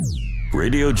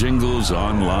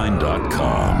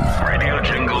RadioJinglesOnline.com.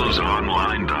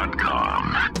 RadioJinglesOnline.com.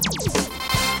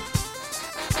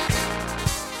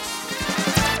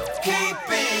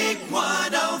 KBIG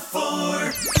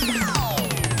 104.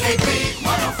 KBIG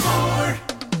 104.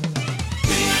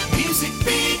 Big music,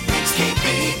 big mix.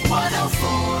 KBIG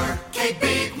 104.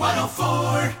 KBIG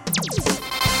 104.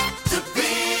 The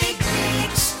big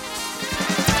mix.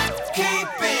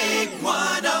 KBIG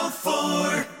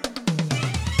 104.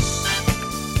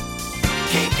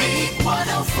 KBIG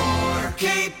 104.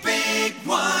 KBIG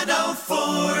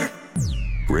 104.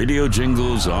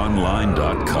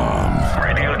 RadioJinglesOnline.com.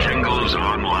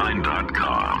 RadioJinglesOnline.com.